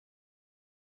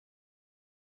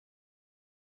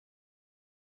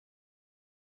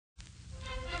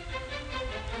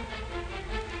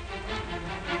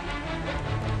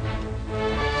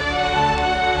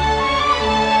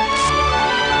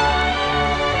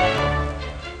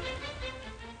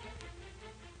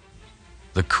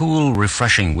The cool,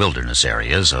 refreshing wilderness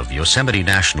areas of Yosemite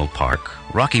National Park,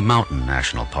 Rocky Mountain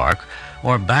National Park,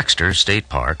 or Baxter State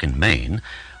Park in Maine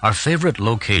are favorite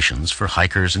locations for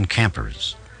hikers and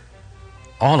campers.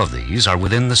 All of these are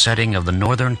within the setting of the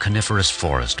northern coniferous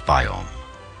forest biome.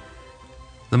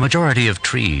 The majority of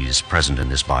trees present in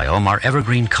this biome are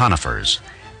evergreen conifers,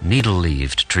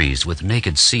 needle-leaved trees with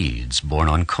naked seeds borne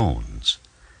on cones.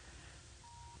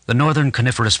 The northern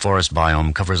coniferous forest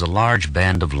biome covers a large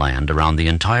band of land around the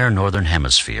entire northern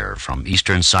hemisphere, from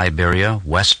eastern Siberia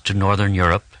west to northern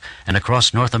Europe and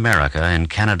across North America and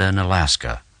Canada and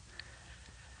Alaska.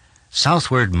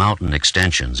 Southward mountain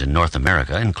extensions in North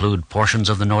America include portions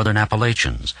of the northern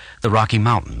Appalachians, the Rocky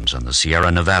Mountains, and the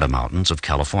Sierra Nevada mountains of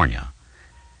California.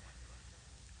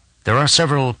 There are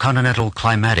several continental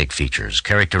climatic features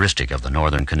characteristic of the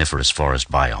northern coniferous forest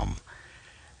biome.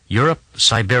 Europe,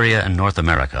 Siberia, and North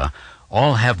America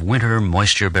all have winter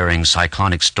moisture-bearing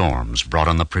cyclonic storms brought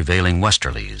on the prevailing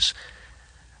westerlies.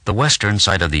 The western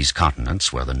side of these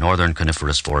continents, where the northern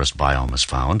coniferous forest biome is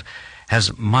found,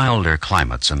 has milder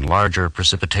climates and larger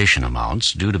precipitation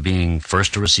amounts due to being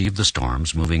first to receive the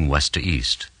storms moving west to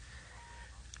east.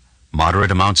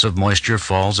 Moderate amounts of moisture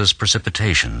falls as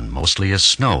precipitation, mostly as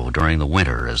snow during the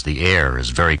winter, as the air is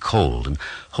very cold and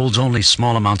holds only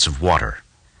small amounts of water.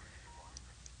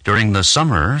 During the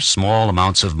summer, small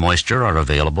amounts of moisture are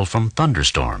available from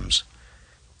thunderstorms.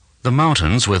 The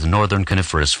mountains with northern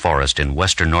coniferous forest in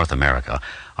western North America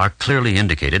are clearly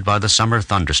indicated by the summer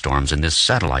thunderstorms in this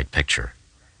satellite picture.